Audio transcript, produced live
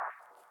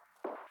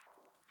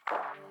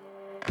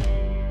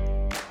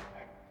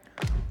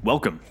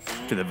Welcome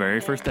to the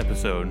very first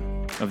episode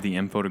of the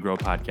Info to Grow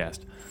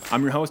podcast.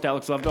 I'm your host,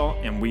 Alex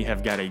Lovedahl, and we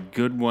have got a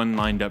good one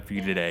lined up for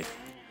you today.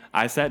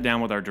 I sat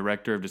down with our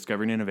Director of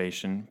Discovery and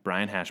Innovation,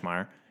 Brian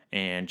Hashmeyer,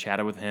 and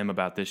chatted with him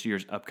about this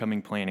year's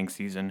upcoming planting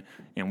season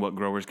and what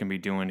growers can be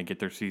doing to get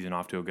their season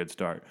off to a good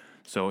start.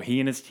 So he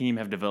and his team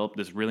have developed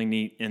this really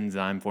neat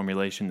enzyme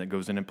formulation that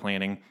goes into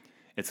planting.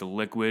 It's a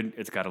liquid,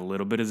 it's got a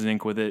little bit of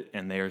zinc with it,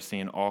 and they are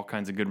seeing all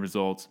kinds of good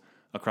results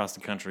across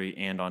the country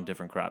and on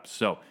different crops.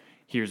 So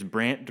here's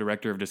Brant,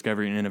 Director of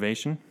Discovery and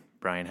Innovation,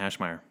 Brian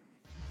Hashmeyer.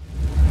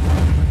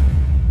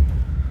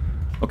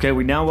 Okay,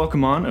 we now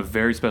welcome on a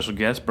very special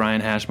guest,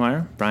 Brian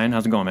Hashmeyer. Brian,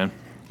 how's it going, man?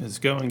 It's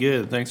going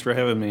good. Thanks for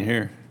having me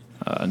here.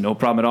 No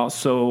problem at all.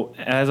 So,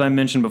 as I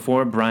mentioned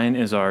before, Brian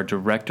is our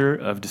Director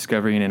of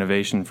Discovery and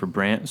Innovation for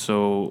Brant.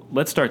 So,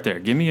 let's start there.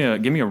 Give me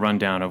a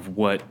rundown of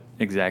what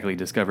exactly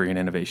Discovery and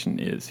Innovation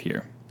is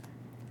here.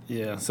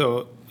 Yeah,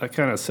 so I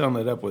kind of sum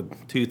it up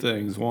with two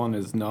things. One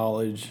is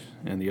knowledge,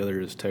 and the other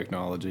is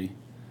technology.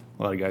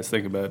 A lot of guys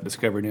think about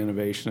discovery and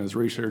innovation as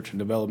research and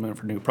development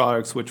for new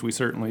products, which we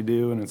certainly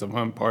do, and it's a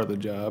fun part of the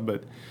job.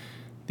 But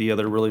the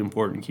other really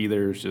important key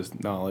there is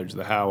just knowledge,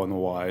 the how and the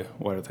why.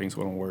 Why do things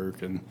want to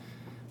work? And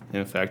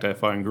in fact, I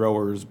find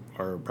growers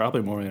are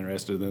probably more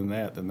interested in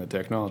that than the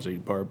technology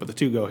part, but the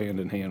two go hand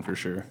in hand for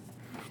sure.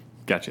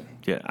 Gotcha.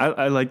 Yeah,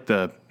 I like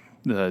the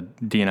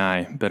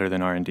D&I better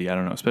than R&D. I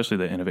don't know, especially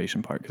the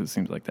innovation part, because it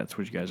seems like that's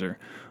what you guys are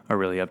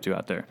really up to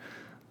out there.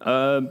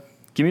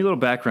 Give me a little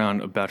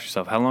background about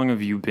yourself. How long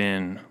have you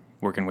been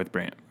working with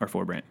Brant or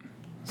for Brant?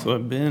 So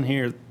I've been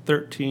here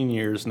 13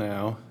 years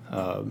now,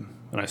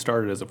 and I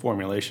started as a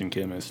formulation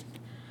chemist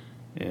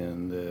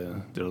and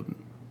did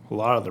a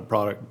lot of the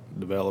product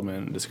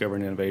development, discovery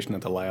and innovation at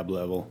the lab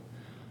level.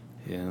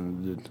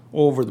 And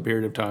over the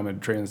period of time,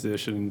 I'd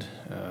transitioned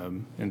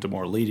into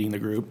more leading the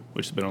group,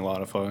 which has been a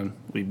lot of fun.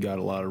 We've got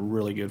a lot of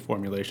really good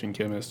formulation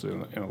chemists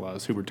and a lot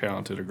of super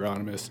talented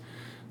agronomists,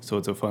 so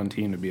it's a fun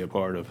team to be a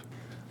part of.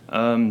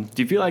 Do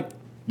you feel like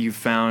you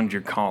found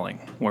your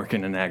calling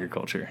working in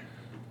agriculture?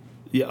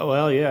 Yeah,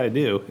 well, yeah, I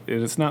do.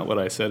 And it's not what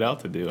I set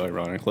out to do,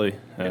 ironically.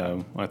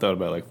 Yeah. I thought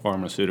about like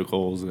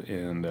pharmaceuticals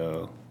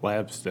and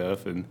lab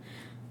stuff, and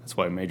that's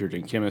why I majored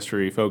in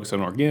chemistry, focused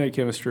on organic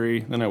chemistry.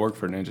 Then I worked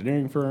for an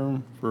engineering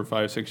firm for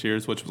 5-6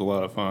 years, which was a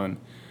lot of fun.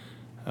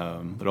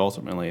 But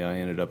ultimately, I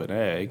ended up in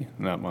ag,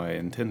 not my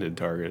intended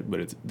target, but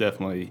it's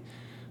definitely,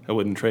 I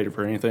wouldn't trade it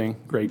for anything.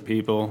 Great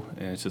people,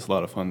 and it's just a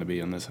lot of fun to be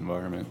in this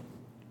environment.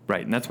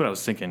 Right, and that's what I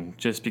was thinking,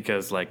 just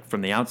because, like,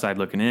 from the outside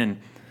looking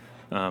in,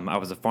 I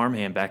was a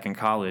farmhand back in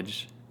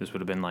college. This would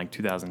have been like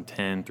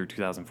 2010 through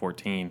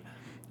 2014,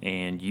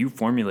 and you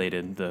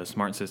formulated the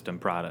Smart System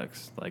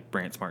products, like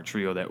Brant Smart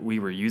Trio, that we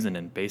were using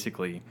in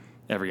basically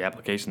every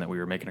application that we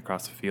were making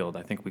across the field.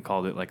 I think we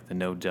called it like the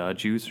no-duh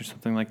juice or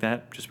something like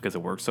that, just because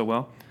it worked so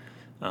well.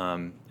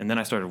 And then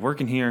I started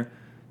working here,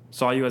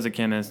 saw you as a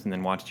chemist, and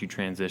then watched you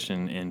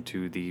transition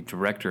into the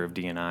director of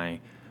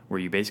D&I, where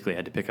you basically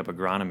had to pick up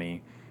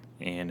agronomy.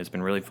 And it's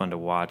been really fun to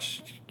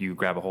watch you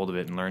grab a hold of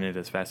it and learn it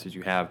as fast as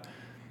you have.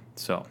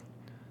 So,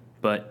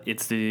 but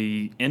it's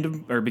the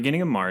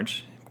beginning of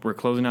March. We're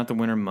closing out the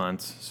winter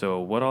months. So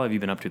what all have you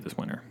been up to this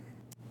winter?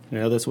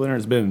 This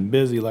winter's been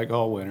busy like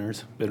all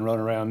winters. Been running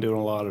around doing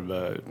a lot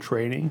of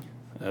training,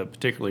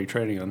 particularly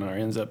training on our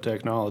ENZUP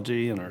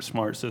technology and our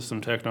Smart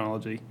System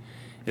technology.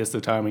 It's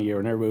the time of year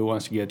when everybody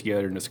wants to get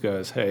together and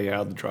discuss, hey,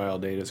 how'd the trial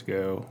data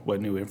go?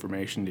 What new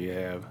information do you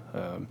have?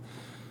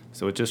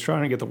 So it's just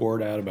trying to get the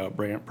word out about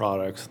Brant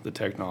products, the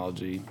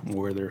technology,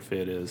 where their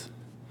fit is.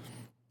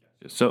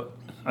 So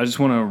I just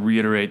want to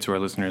reiterate to our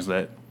listeners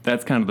that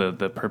that's kind of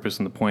the purpose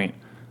and the point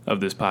of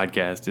this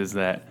podcast is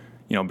that,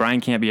 you know,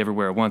 Brian can't be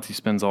everywhere at once. He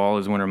spends all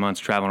his winter months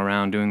traveling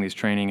around doing these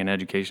training and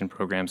education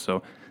programs.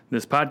 So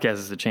this podcast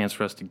is a chance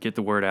for us to get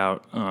the word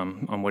out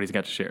on what he's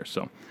got to share.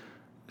 So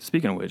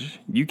speaking of which,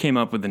 you came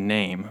up with the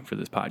name for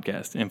this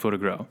podcast, Info to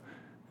Grow.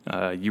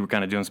 You were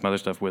kind of doing some other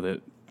stuff with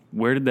it.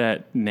 Where did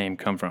that name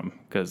come from?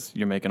 Because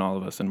you're making all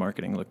of us in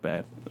marketing look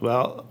bad.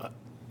 Well,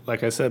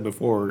 like I said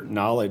before,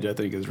 knowledge I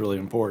think is really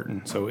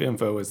important. So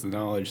info is the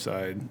knowledge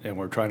side, and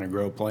we're trying to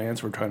grow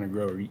plants, we're trying to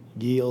grow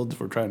yields,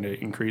 we're trying to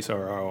increase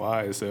our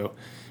ROI. So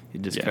you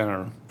just kind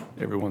of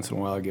every once in a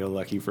while get a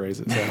lucky phrase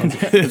that sounds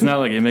good. It's not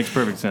like it makes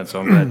perfect sense.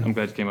 So I'm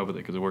glad you came up with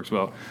it because it works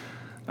well.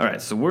 All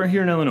right, so we're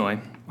here in Illinois,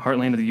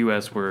 heartland of the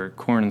U.S., where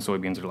corn and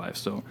soybeans are life.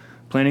 So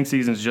planting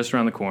season is just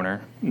around the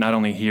corner. Not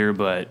only here,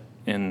 but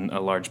in a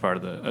large part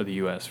of the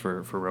U.S.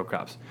 for row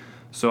crops.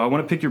 So I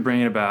want to pick your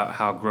brain about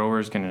how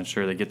growers can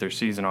ensure they get their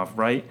season off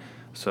right.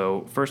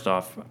 So first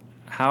off,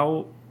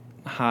 how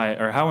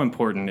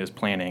important is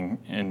planting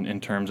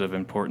in terms of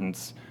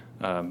importance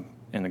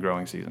in the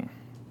growing season?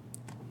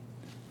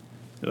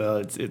 Well,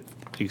 it's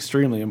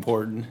extremely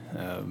important.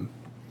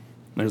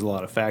 There's a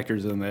lot of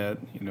factors in that.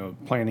 You know,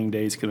 planting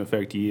days can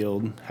affect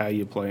yield, how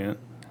you plant,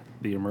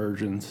 the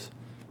emergence,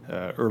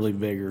 early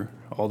vigor.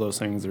 All those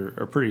things are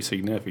pretty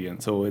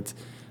significant. So it's,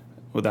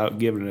 without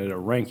giving it a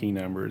ranking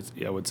number,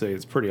 I would say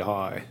it's pretty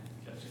high.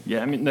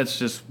 Yeah, I mean, that's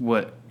just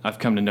what I've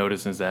come to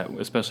notice is that,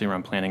 especially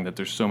around planting, that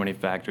there's so many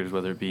factors,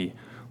 whether it be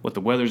what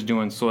the weather's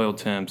doing, soil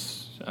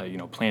temps,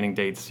 planting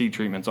dates, seed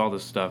treatments, all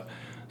this stuff.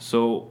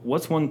 So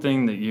what's one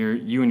thing that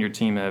you and your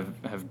team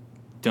have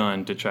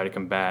done to try to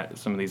combat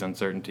some of these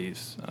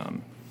uncertainties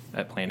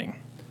at planting?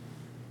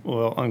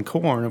 Well, on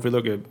corn, if we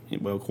look at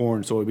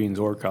corn, soybeans,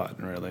 or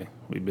cotton, really,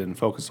 we've been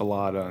focused a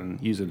lot on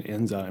using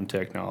enzyme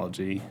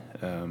technology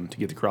to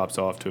get the crops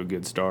off to a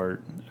good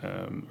start.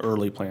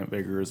 Early plant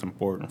vigor is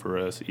important for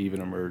us, even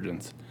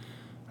emergence.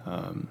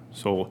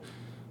 So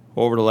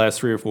over the last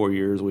 3 or 4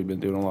 years, we've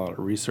been doing a lot of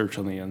research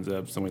on the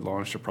N-Zeps, and we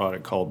launched a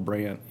product called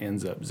Brant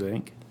N-Zep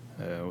Zinc,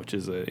 which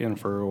is an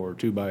in-furrow or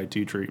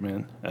 2x2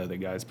 treatment that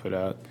guys put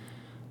out.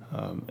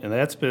 And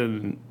that's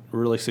been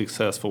really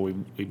successful.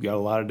 We've got a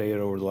lot of data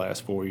over the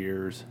last 4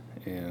 years,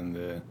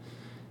 and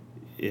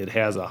it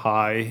has a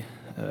high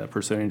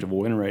percentage of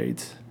win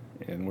rates.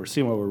 And what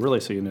we're really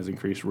seeing is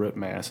increased rip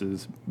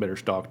masses, better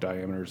stalk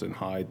diameters and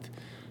height.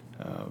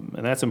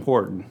 And that's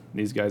important.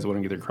 These guys want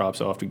to get their crops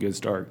off to a good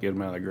start, get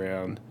them out of the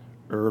ground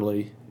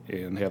early,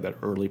 and have that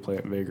early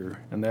plant vigor.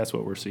 And that's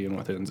what we're seeing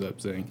with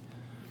N-Zep Zinc.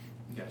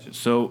 Gotcha.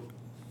 So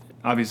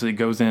obviously it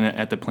goes in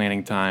at the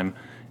planting time.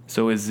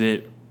 So is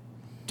it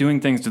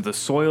doing things to the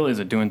soil? Is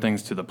it doing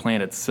things to the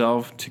plant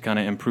itself to kind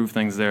of improve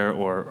things there?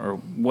 Or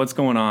what's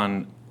going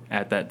on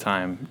at that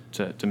time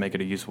to make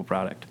it a useful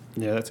product?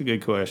 Yeah, that's a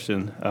good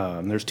question.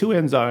 There's 2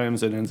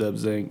 enzymes in N-Zep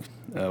Zinc.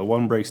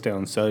 One breaks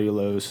down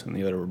cellulose, and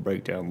the other will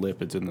break down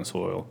lipids in the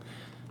soil.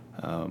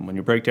 When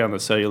you break down the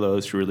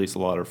cellulose, you release a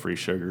lot of free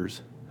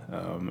sugars,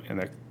 and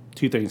that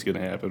 2 things can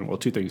happen. Well,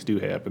 2 things do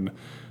happen.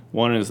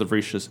 One is the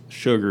free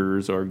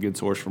sugars are a good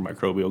source for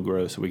microbial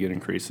growth, so we get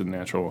increase in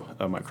natural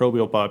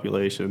microbial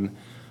population.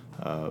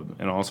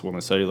 And also, when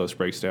the cellulose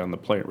breaks down, the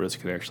plant roots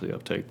can actually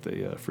uptake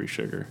the free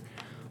sugar,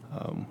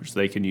 which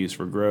they can use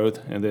for growth.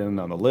 And then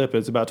on the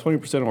lipids, about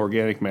 20% of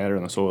organic matter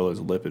in the soil is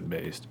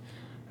lipid-based.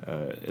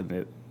 And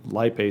the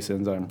lipase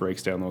enzyme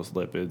breaks down those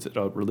lipids.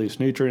 It'll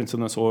release nutrients in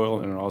the soil,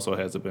 and it also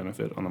has a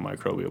benefit on the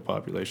microbial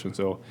population.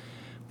 So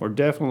we're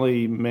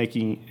definitely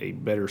making a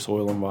better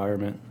soil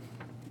environment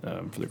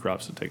for the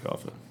crops to take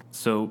off of.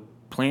 So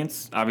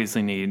plants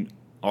obviously need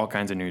all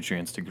kinds of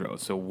nutrients to grow.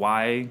 So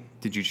why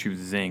did you choose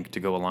zinc to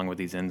go along with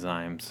these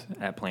enzymes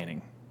at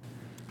planting?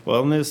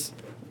 Well, in this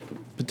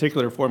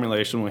particular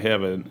formulation, we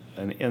have an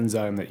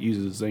enzyme that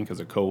uses zinc as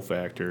a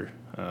cofactor.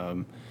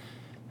 And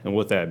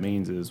what that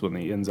means is when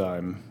the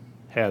enzyme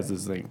has the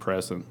zinc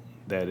present,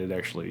 that it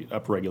actually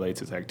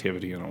upregulates its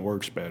activity and it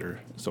works better.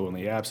 So in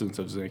the absence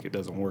of zinc, it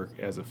doesn't work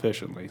as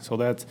efficiently. So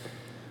that's,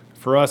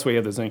 for us, we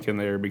have the zinc in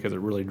there because it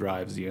really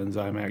drives the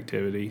enzyme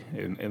activity,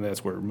 and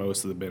that's where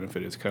most of the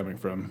benefit is coming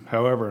from.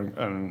 However,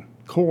 on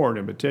corn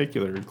in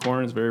particular,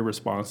 corn is very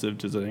responsive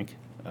to zinc.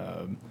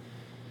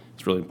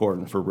 It's really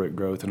important for root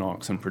growth and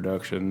auxin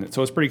production.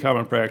 So it's pretty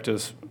common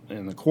practice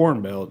in the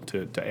corn belt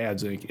to add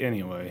zinc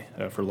anyway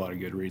for a lot of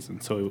good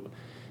reasons. So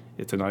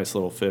it's a nice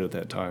little fit at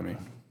that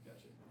timing.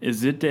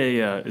 Is it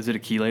a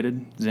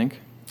chelated zinc?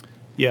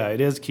 Yeah,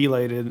 it is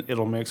chelated.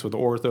 It'll mix with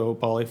ortho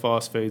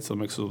polyphosphates. It'll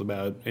mix with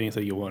about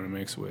anything you want to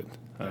mix with.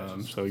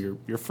 So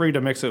you're free to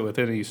mix it with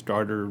any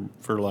starter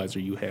fertilizer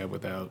you have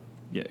without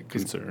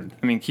concern.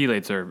 I mean,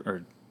 chelates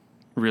are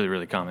really,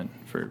 really common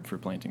for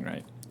planting,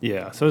 right?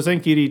 Yeah, so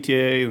zinc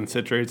EDTA and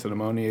citrates and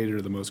ammoniated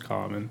are the most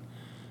common.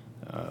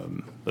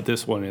 But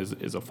this one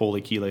is a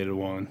fully chelated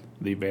one.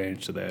 The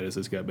advantage to that is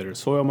it's got better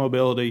soil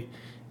mobility,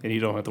 and you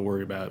don't have to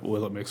worry about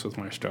will it mix with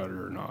my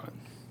starter or not.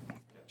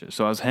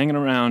 So I was hanging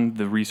around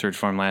the research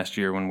farm last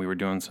year when we were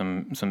doing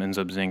some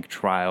N-Zep Zinc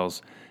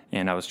trials,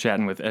 and I was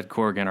chatting with Ed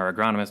Corrigan, our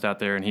agronomist out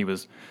there, and he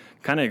was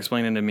kind of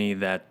explaining to me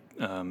that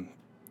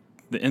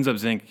the N-Zep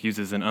Zinc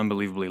uses an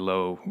unbelievably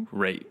low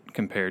rate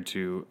compared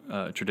to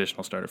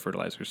traditional starter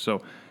fertilizers.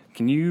 So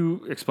can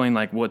you explain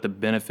what the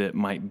benefit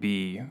might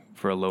be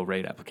for a low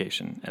rate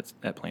application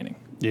at planting?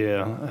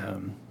 Yeah,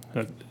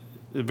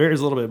 it varies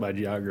a little bit by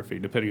geography,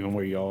 depending on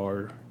where you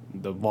are.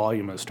 The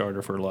volume of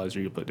starter fertilizer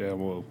you put down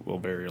will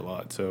vary a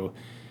lot. So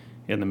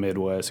in the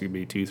Midwest, it could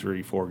be 2,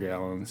 3, 4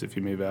 gallons. If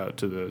you move out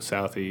to the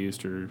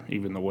southeast or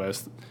even the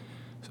west,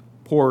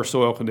 poor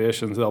soil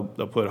conditions, they'll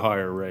put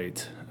higher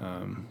rates.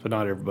 But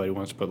not everybody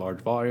wants to put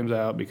large volumes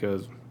out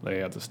because they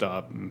have to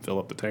stop and fill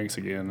up the tanks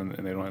again,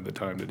 and they don't have the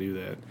time to do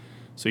that.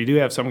 So you do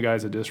have some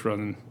guys that just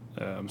run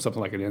something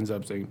like an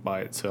N-Zep Zinc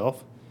by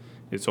itself.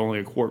 It's only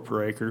a quart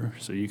per acre,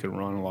 so you can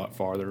run a lot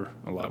farther,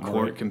 a lot more.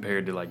 Quart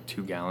compared to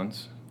 2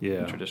 gallons?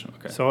 Yeah. Traditional,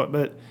 okay. So,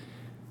 but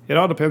it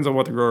all depends on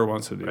what the grower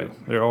wants to do.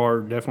 Right. There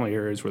are definitely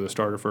areas where the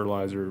starter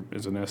fertilizer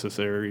is a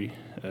necessary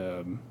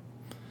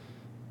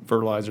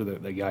fertilizer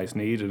that the guys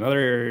need. In other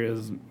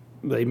areas,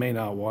 they may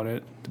not want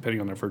it,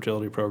 depending on their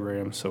fertility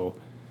program. So,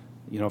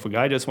 if a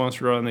guy just wants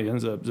to run the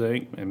N-Zep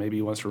Zinc and maybe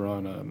he wants to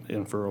run an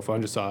in-furrow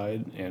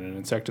fungicide and an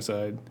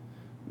insecticide,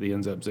 the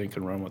N-Zep Zinc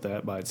can run with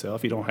that by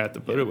itself. You don't have to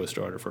put it with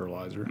starter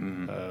fertilizer.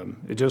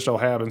 Mm-hmm. It just so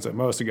happens that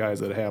most of the guys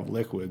that have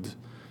liquids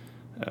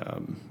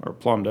are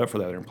plumbed up for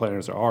that. Their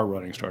planters are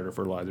running starter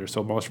fertilizer,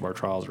 so most of our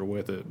trials are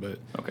with it. But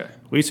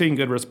we've seen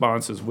good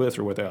responses with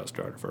or without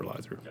starter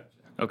fertilizer.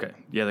 Okay,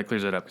 yeah, that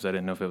clears it up because I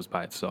didn't know if it was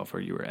by itself or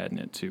you were adding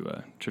it to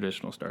a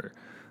traditional starter.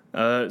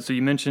 So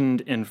you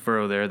mentioned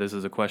in-furrow there. This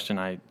is a question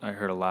I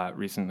heard a lot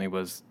recently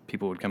was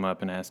people would come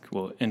up and ask,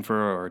 well,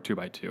 in-furrow or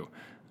 2x2?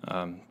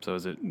 So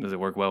does it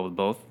work well with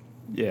both?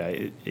 Yeah,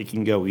 it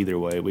can go either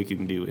way. We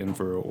can do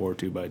in-furrow or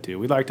 2x2.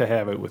 We like to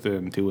have it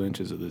within 2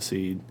 inches of the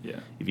seed. Yeah.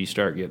 If you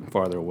start getting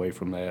farther away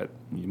from that,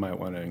 you might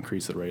want to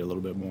increase the rate a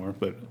little bit more.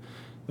 But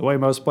the way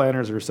most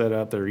planters are set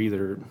up, they're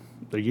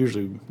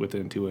usually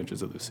within 2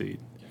 inches of the seed.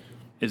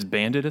 Is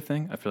banded a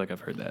thing? I feel like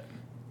I've heard that.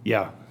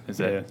 Yeah. Is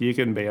that- Yeah, you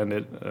can band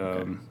it.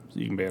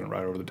 You can band it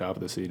right over the top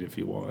of the seed if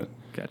you want.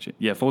 Gotcha.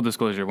 Yeah, full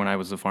disclosure, when I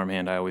was a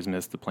farmhand, I always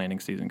missed the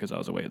planting season because I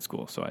was away at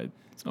school. So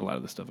a lot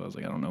of the stuff I was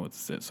like, I don't know what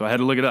this is. So I had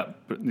to look it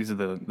up. But these are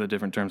the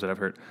different terms that I've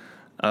heard.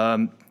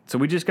 So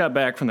we just got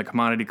back from the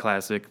Commodity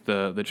Classic,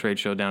 the trade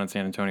show down in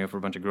San Antonio for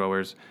a bunch of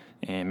growers.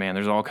 And man,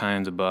 there's all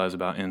kinds of buzz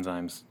about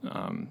enzymes.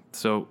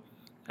 So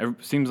it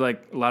seems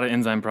like a lot of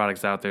enzyme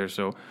products out there.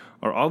 So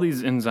are all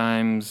these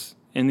enzymes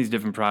in these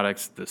different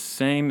products the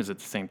same? Is it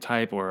the same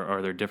type, or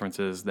are there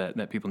differences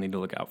that people need to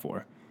look out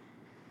for?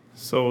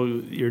 So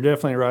you're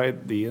definitely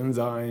right. The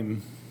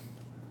enzyme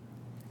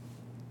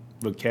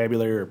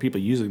vocabulary, or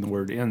people using the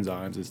word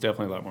enzymes, is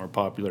definitely a lot more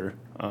popular.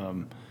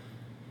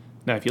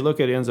 Now, if you look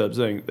at Enzyme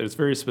Zinc, there's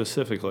very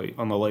specifically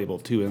on the label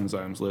 2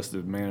 enzymes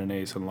listed,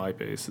 mannanase and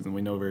lipase, and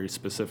we know very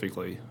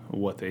specifically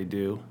what they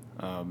do.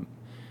 And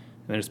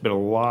there's been a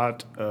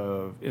lot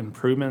of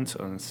improvements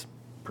on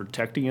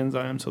protecting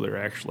enzymes, so they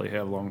actually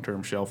have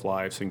long-term shelf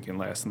lives and can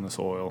last in the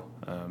soil.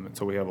 And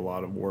so we have a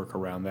lot of work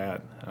around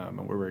that,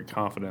 and we're very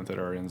confident that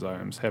our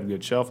enzymes have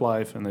good shelf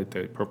life and that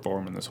they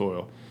perform in the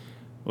soil.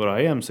 What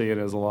I am seeing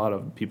is a lot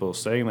of people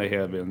saying they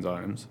have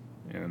enzymes,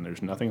 and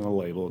there's nothing on the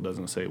label. It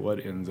doesn't say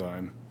what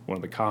enzyme. One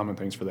of the common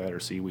things for that are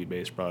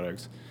seaweed-based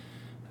products,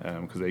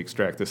 because they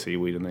extract the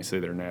seaweed and they say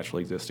they're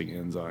naturally existing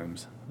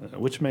enzymes,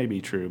 which may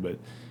be true, but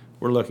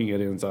we're looking at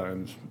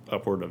enzymes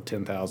upward of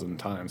 10,000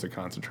 times the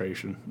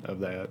concentration of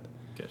that.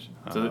 Gotcha.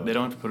 So they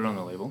don't have to put it on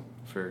the label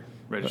for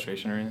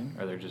registration or anything?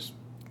 Or they're just...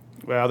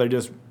 Well, they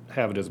just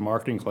have it as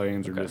marketing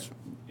claims, or just,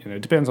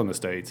 it depends on the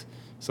states.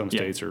 Some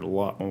states are a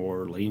lot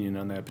more lenient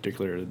on that,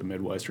 particularly the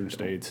Midwestern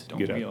states. Don't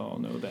we all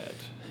know that?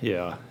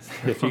 Yeah.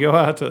 If you go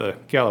out to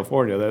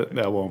California,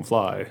 that won't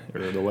fly,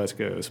 or the West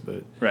Coast,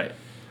 but... Right.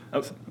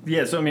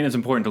 Yeah, so I mean, it's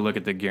important to look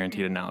at the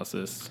guaranteed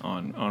analysis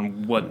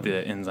on what the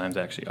enzymes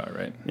actually are,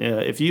 right? Yeah,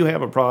 if you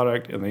have a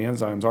product and the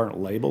enzymes aren't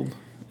labeled,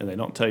 and they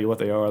don't tell you what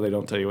they are, they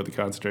don't tell you what the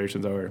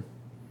concentrations are,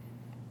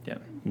 Yeah,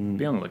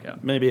 be on the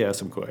lookout. maybe ask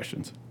some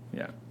questions.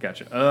 Yeah,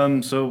 gotcha.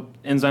 So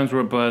enzymes were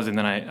a buzz, and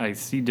then I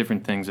see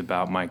different things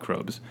about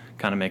microbes,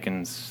 kind of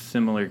making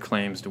similar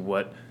claims to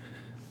what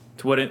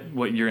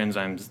your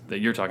enzymes that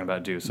you're talking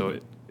about do. So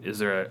is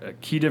there a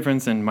key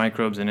difference in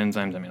microbes and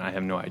enzymes? I mean, I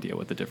have no idea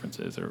what the difference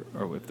is, or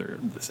if they're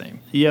the same.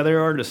 Yeah,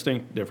 there are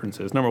distinct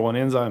differences. Number one,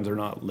 enzymes are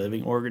not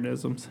living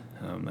organisms.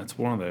 That's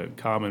one of the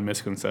common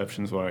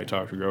misconceptions when I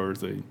talk to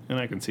growers, and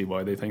I can see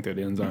why they think that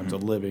enzymes are a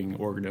living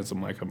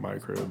organism like a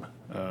microbe.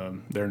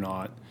 They're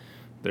not.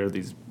 They're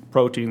these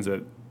proteins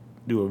that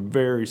do a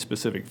very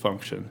specific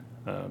function.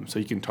 So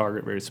you can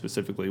target very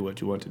specifically what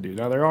you want to do.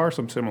 Now, there are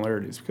some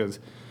similarities, because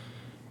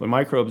when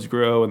microbes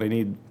grow and they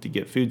need to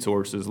get food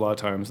sources, a lot of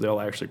times they'll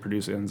actually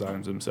produce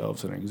enzymes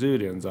themselves and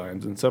exude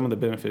enzymes. And some of the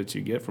benefits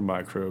you get from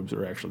microbes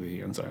are actually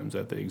the enzymes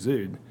that they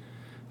exude.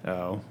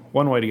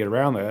 One way to get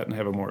around that and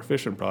have a more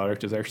efficient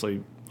product is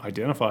actually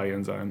identify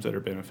enzymes that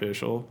are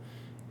beneficial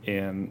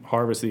and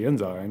harvest the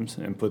enzymes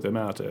and put them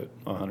out at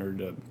 100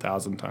 to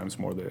 1,000 times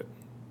more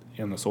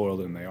in the soil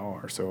than they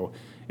are. So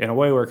in a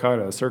way, we're kind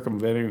of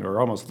circumventing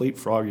or almost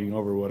leapfrogging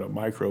over what a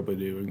microbe would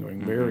do and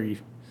going very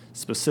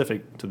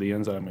specific to the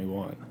enzyme we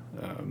want.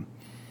 And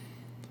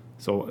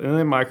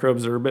then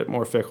microbes are a bit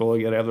more fickle.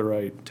 You got to have the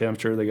right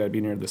temperature. They got to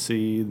be near the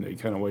seed. They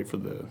kind of wait for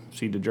the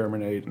seed to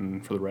germinate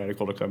and for the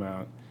radicle to come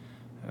out.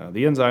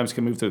 The enzymes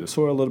can move through the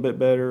soil a little bit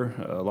better.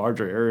 A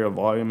larger area of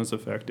volume is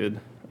affected.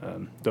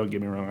 Don't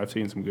get me wrong, I've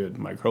seen some good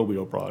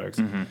microbial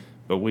products,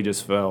 but we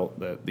just felt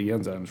that the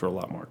enzymes were a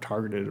lot more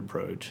targeted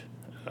approach.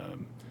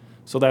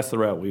 So that's the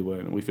route we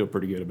went, and we feel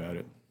pretty good about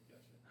it.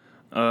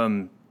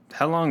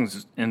 How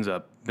long's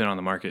Enzup been on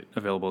the market,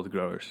 available to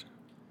growers?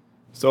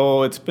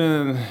 So it's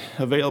been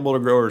available to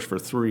growers for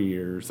 3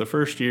 years. The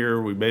first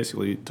year, we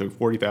basically took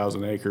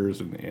 40,000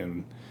 acres,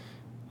 and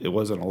it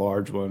wasn't a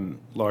large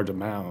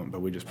amount,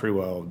 but we just pretty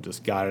well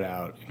just got it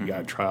out and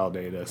got trial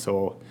data.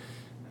 So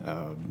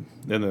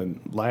then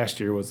last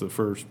year was the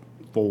first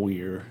full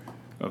year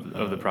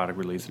of the product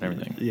release and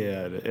everything.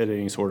 Yeah, at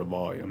any sort of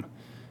volume.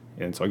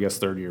 And so I guess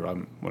third year,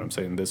 when I'm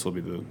saying this will be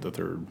the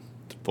third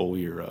full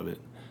year of it.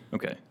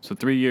 Okay, so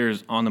 3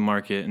 years on the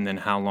market, and then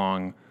how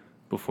long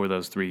before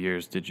those 3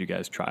 years did you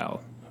guys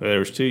trial? There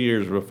was 2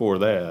 years before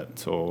that,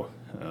 so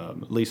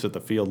at least at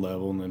the field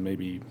level, and then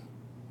maybe,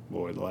 the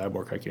lab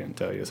work I can't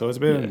tell you. So it's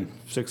been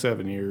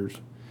 6-7 years.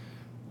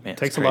 Man, It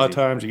takes a lot of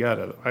times. You got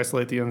to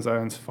isolate the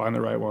enzymes, find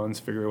the right ones,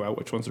 figure out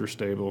which ones are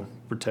stable,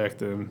 protect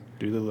them,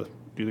 do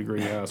the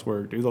greenhouse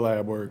work, do the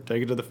lab work,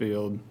 take it to the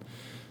field.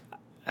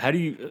 How do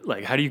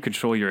you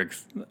control your?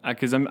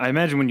 Because I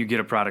imagine when you get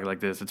a product like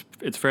this,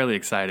 it's fairly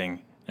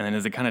exciting, And then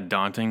is it kind of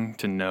daunting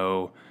to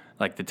know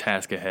like the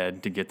task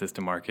ahead to get this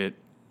to market?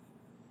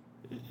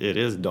 It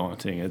is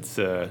daunting.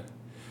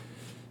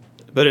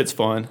 But it's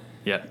fun.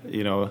 Yeah.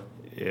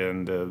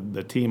 And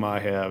the team I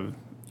have,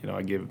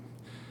 I give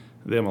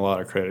them a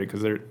lot of credit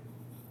because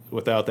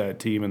without that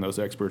team and those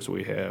experts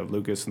we have,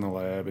 Lucas in the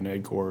lab and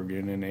Ed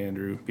Corrigan and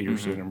Andrew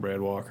Peterson and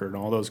Brad Walker and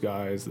all those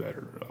guys that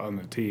are on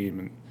the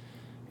team,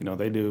 and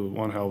they do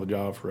one hell of a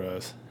job for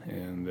us.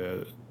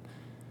 And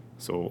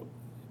so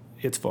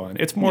it's fun.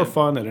 It's more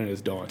fun than it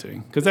is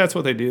daunting because that's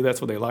what they do.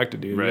 That's what they like to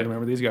do. Right.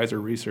 Remember, these guys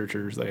are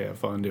researchers. They have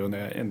fun doing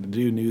that, and to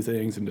do new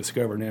things and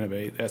discover and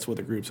innovate. That's what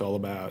the group's all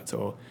about.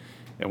 So,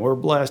 and we're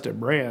blessed at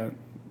Brandt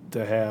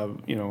to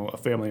have a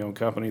family-owned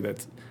company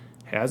that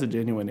has a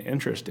genuine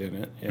interest in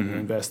it and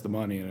invest the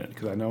money in it,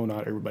 because I know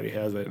not everybody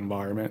has that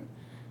environment.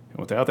 And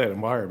without that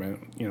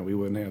environment, we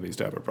wouldn't have these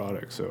type of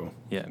products. So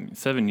yeah,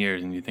 7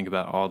 years, and you think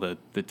about all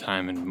the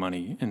time and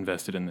money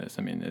invested in this.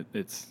 I mean,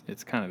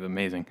 it's kind of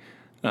amazing.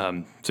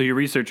 So your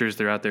researchers,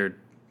 they're out there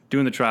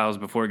doing the trials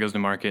before it goes to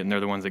market, and they're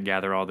the ones that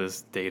gather all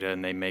this data,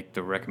 and they make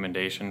the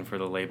recommendation for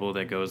the label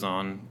that goes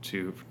on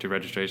to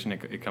registration.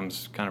 It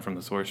comes kind of from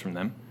the source from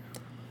them.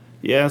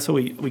 Yeah, so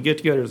we get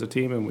together as a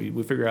team and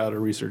we figure out a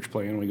research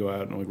plan. We go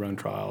out and we run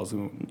trials,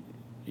 and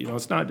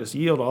it's not just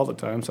yield all the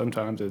time.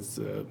 Sometimes it's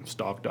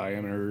stalk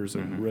diameters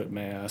and root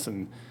mass,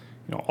 and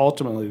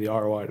ultimately the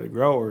ROI to the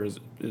grower is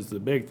the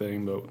big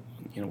thing. But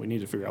we need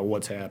to figure out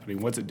what's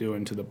happening, what's it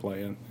doing to the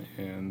plant,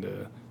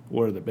 and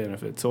what are the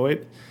benefits. So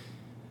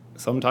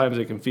sometimes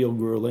it can feel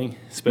grueling,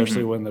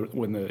 especially when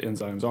the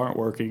enzymes aren't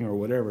working or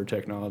whatever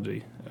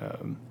technology,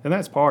 and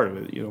that's part of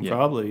it.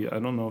 Probably, I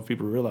don't know if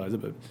people realize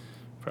it, but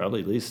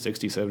probably at least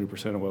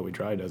 60-70% of what we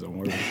try doesn't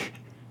work.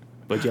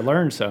 But you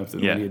learn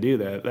something when you do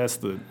that. That's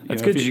good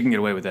that you can get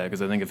away with that,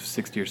 because I think if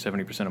 60 or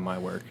 70% of my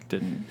work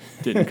didn't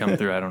come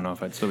through, I don't know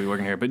if I'd still be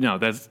working here. But no,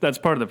 that's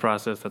part of the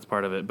process. That's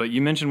part of it. But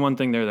you mentioned one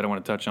thing there that I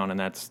want to touch on, and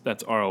that's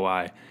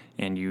ROI.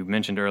 And you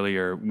mentioned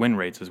earlier win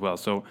rates as well.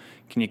 So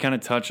can you kind of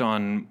touch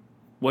on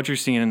what you're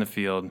seeing in the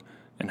field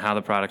and how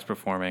the product's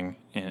performing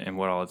and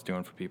what all it's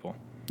doing for people?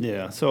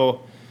 Yeah.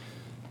 So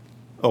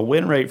a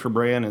win rate for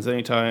Brandt is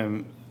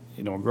anytime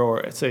a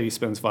grower, say he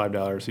spends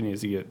 $5, he needs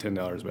to get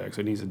 $10 back,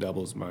 so he needs to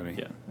double his money.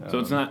 Yeah. So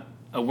it's not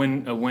a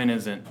win. A win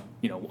isn't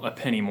a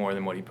penny more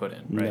than what he put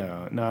in,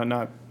 right? No,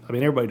 not. I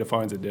mean, everybody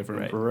defines it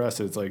different. Right. For us,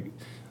 it's like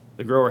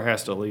the grower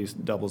has to at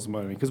least double his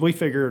money, because we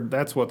figured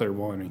that's what they're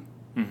wanting.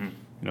 Mm-hmm.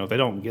 If they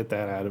don't get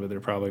that out of it,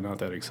 they're probably not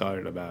that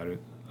excited about it.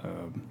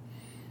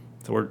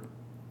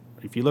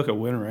 If you look at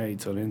win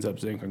rates on Ends Up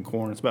Zinc and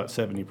corn, it's about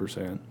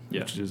 70%,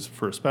 which is,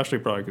 for a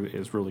specialty product,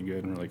 is really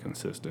good and really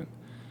consistent.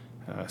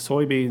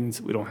 Soybeans,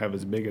 we don't have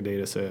as big a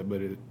data set,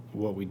 but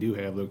what we do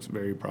have looks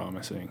very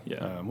promising.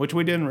 Yeah. Which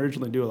we didn't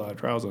originally do a lot of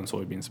trials on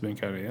soybeans. It's been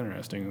kind of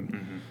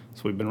interesting.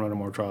 So we've been running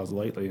more trials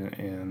lately,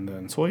 and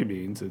then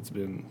soybeans, it's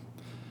been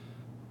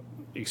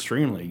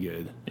extremely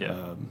good.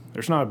 Yeah.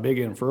 There's not a big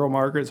infertile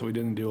market, so we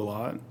didn't do a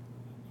lot.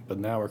 But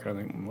now we're kind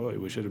of thinking, well,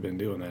 we should have been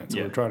doing that.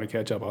 So we're trying to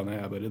catch up on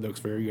that, but it looks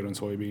very good on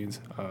soybeans.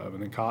 And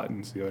then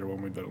cotton's the other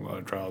one we've done a lot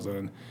of trials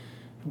on.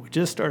 We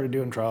just started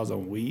doing trials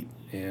on wheat,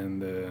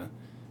 and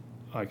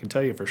I can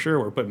tell you for sure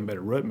we're putting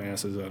better root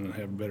masses on and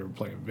have better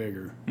plant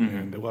vigor,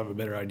 and we'll have a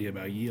better idea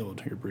about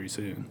yield here pretty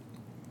soon.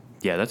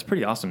 Yeah, that's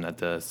pretty awesome that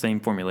the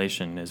same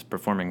formulation is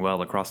performing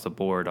well across the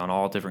board on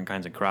all different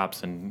kinds of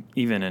crops and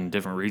even in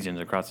different regions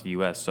across the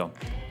U.S. So,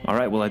 all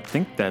right, well, I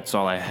think that's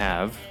all I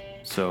have.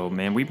 So,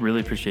 man, we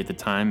really appreciate the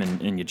time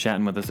and you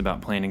chatting with us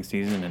about planting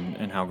season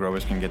and how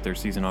growers can get their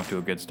season off to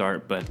a good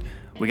start. But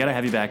we got to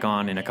have you back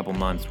on in a couple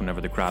months whenever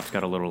the crop's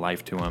got a little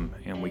life to them,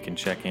 and we can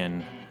check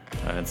in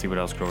and see what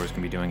else growers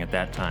can be doing at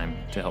that time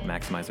to help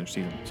maximize their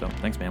season. So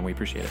thanks, man. We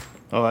appreciate it.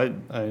 Oh, I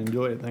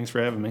enjoy it. Thanks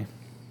for having me.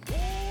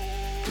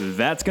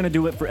 That's going to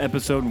do it for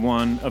episode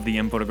 1 of the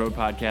M-Photo-Grow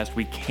podcast.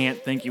 We can't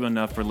thank you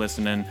enough for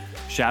listening.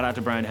 Shout out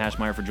to Brian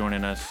Hashmeyer for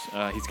joining us.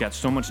 He's got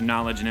so much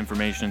knowledge and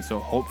information, so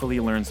hopefully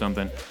you learned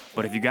something.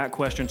 But if you got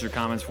questions or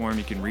comments for him,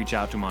 you can reach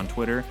out to him on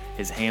Twitter.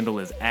 His handle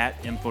is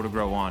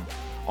 @M-Photo-Grow-On.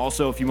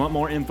 Also, if you want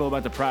more info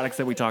about the products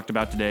that we talked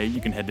about today,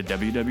 you can head to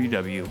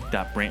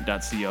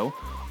www.brandt.co,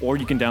 or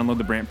you can download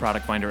the Brandt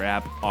Product Finder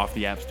app off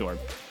the App Store.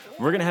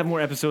 We're going to have more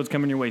episodes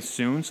coming your way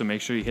soon, so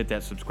make sure you hit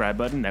that subscribe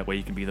button. That way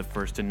you can be the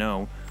first to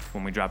know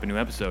when we drop a new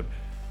episode.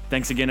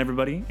 Thanks again,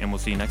 everybody, and we'll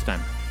see you next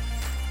time.